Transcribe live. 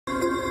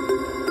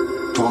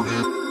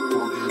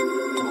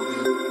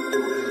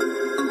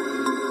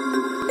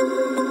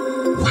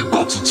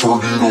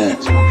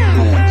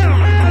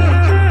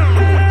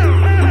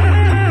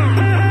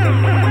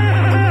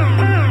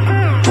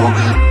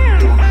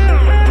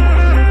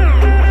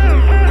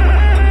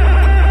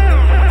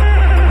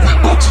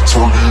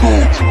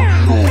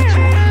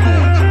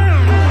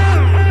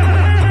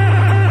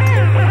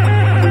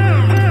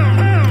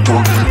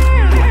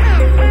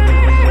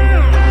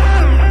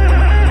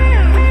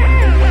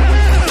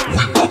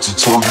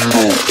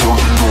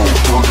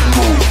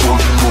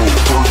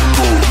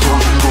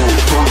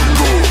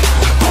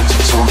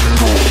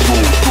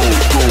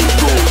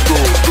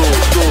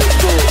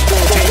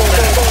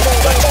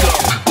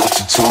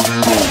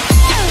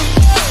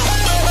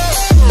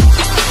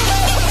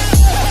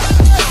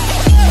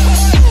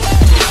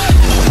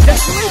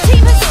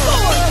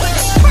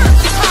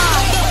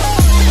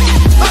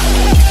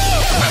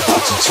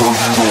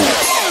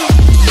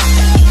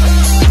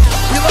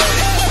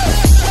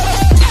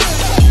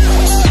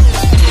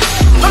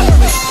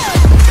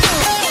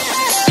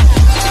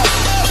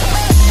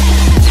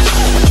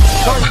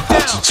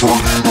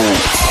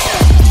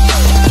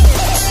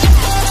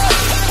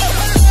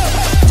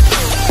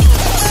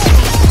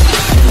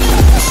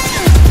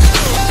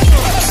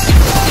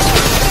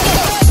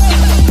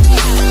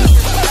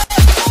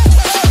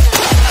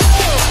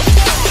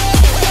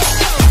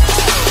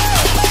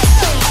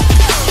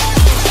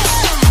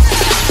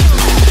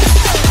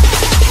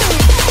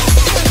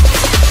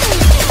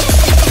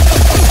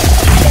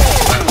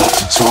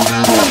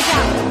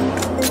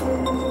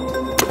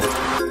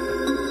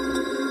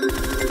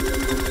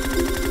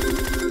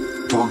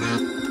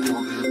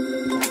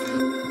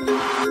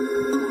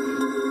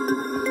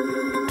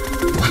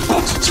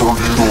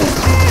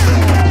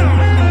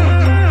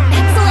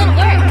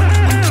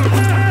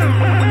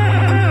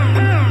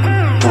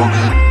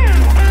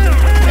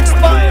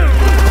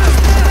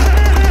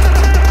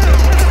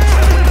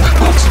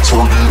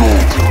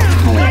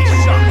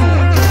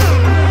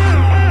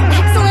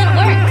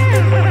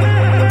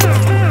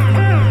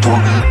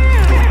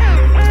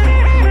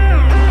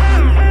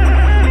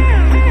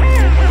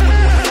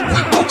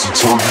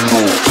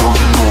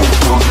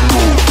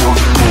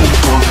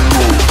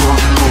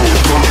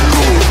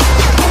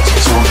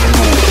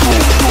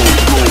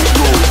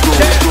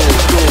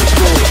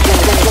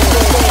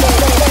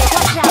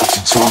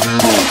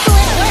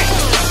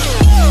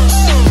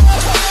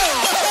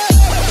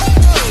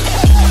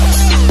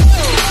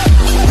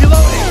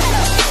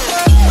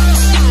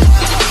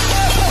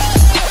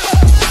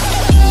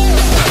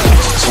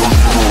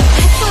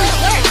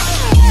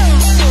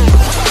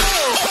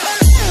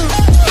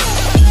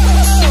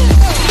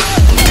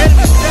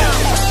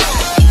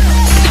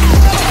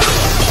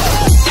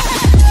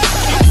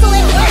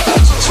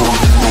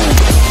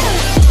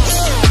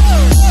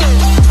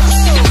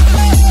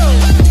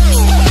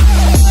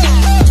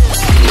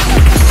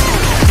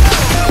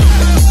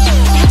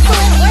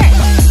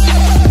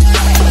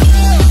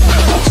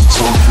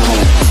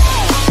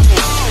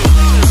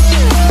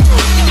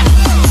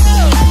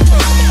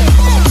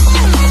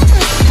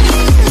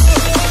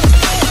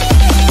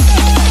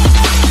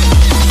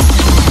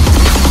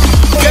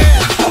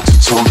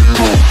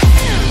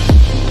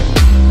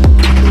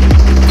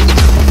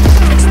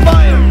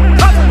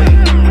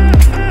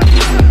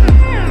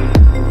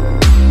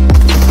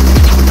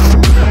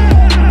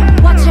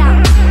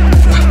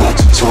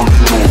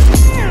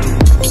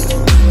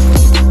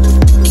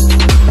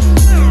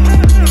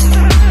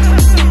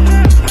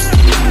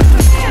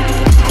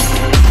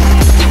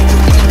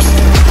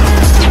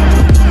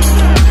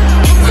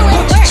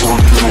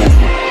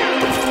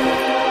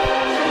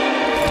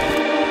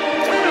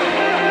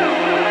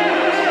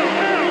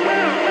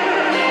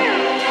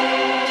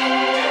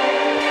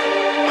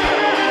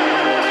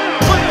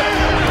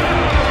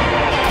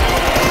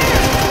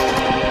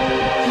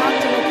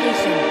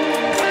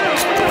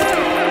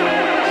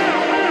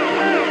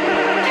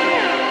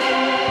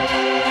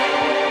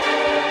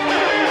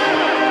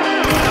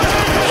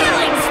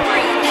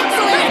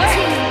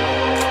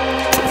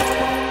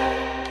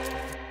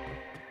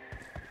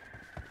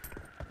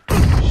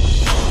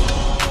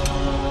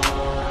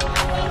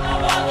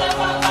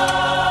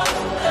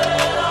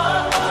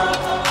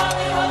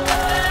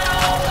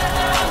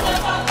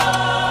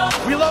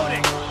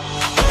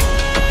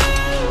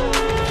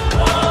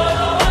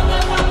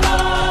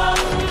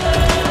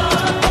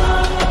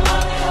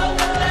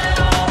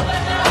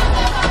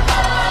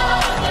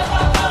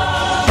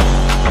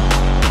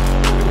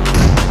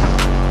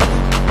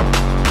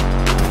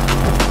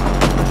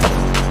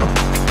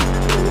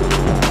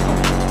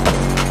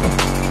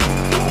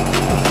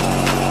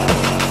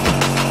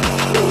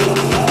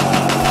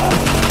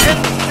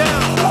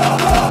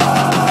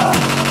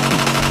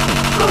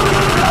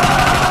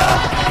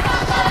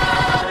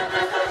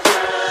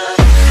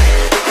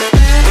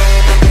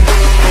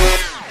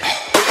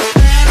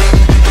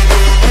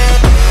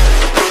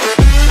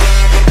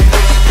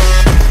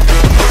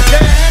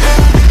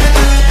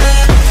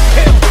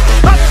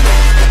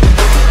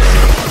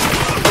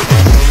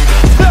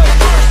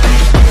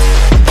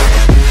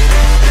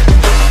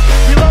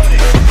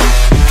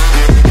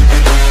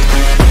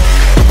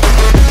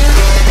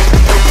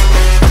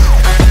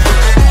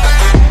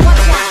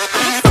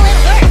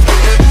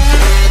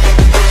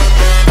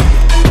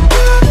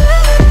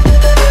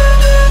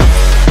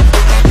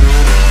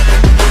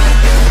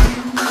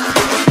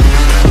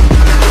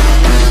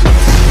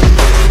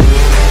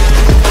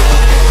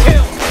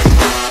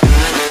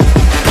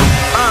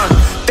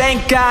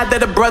glad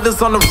that the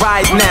brothers on the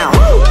rise now.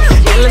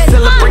 Endless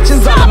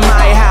celebrations all in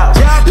my house.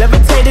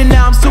 Levitating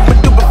now, I'm super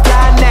duper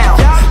fly now.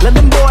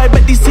 London boy,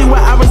 but DC where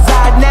I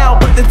reside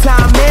now. Put the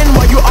time in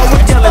while you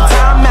always yelling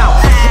time out.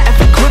 If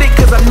you quit it,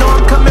 cause I know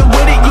I'm coming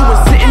with it. You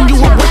were sitting, you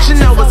were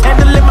wishing I was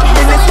handling my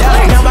business.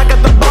 Now I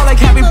got the ball like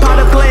Harry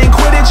Potter playing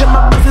Quidditch. And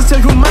my business so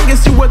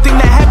humongous, you would think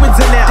that happens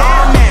in there.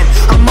 Damn man,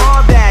 I'm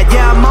all that,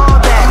 yeah I'm all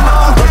that.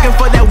 Looking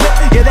for that whip,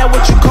 yeah that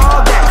what you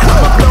call that.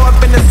 I'ma blow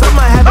up in the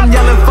summer, have them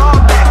yelling fall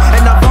back.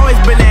 And I've always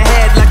been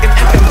ahead like an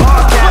effing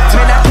ball cap.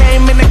 Man, I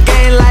came in the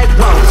game like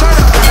whoa.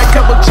 Got a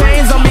couple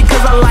chains on me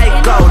cause I like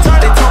gold.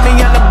 They told me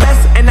I'm the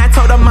best and I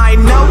told them I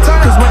know.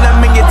 Cause when I'm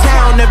in your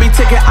town, every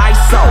ticket I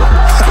sold.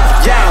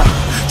 Yeah,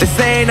 they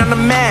saying I'm the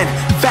man.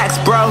 Facts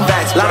bro,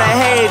 lot of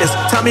haters,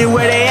 tell me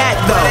where they at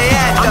though.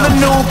 I'm the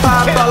new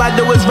pop, all I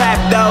do is rap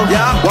though.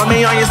 Want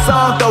me on your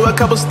song, throw a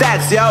couple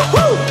stacks, yo.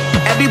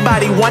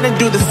 Everybody wanna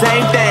do the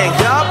same thing,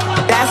 yup.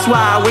 That's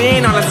why we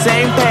ain't on the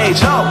same page.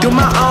 Do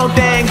my own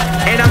thing,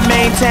 and I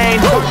maintain.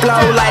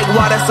 Flow like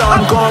water, so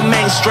I'm going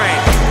mainstream.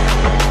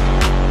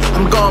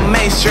 I'm going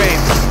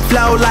mainstream.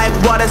 Flow like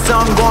water, so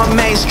I'm going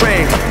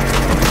mainstream.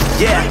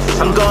 Yeah,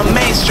 I'm going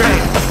mainstream.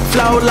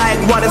 Flow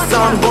like water, so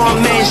I'm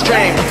going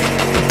mainstream.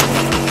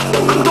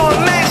 I'm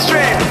going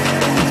mainstream.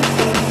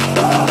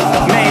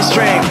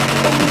 Mainstream.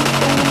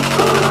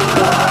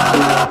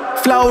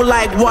 Flow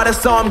like water,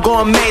 so I'm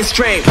going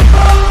mainstream.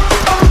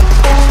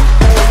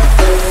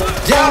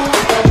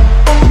 Yeah.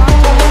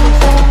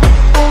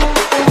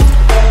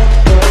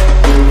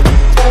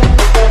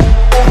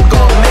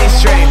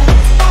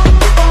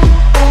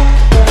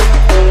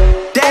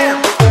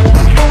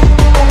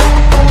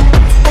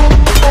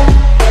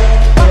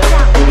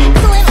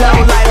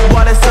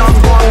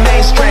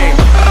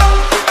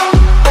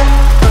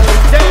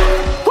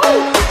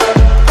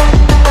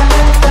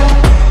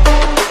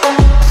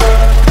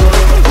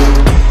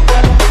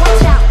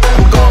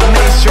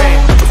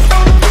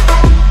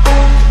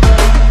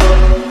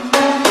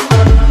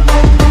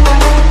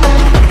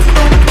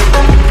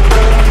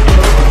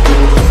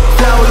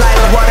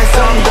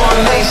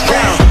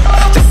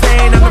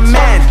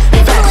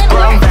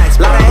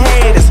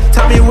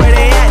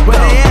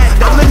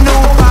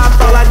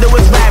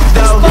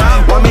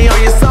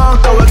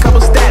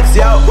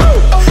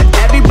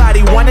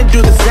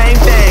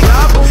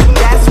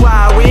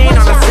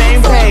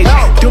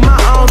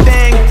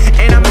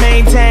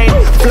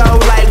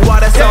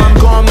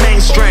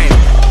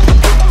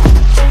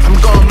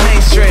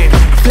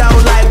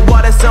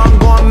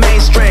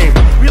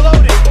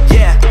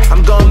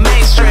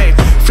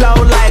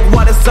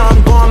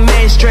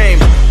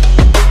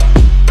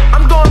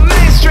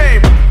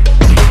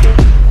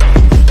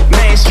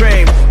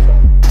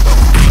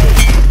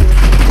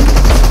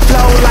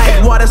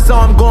 So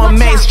I'm going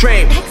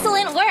mainstream.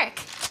 Excellent work.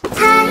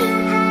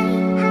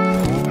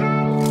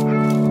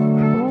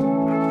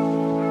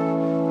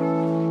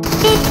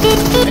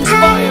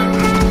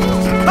 Inspired.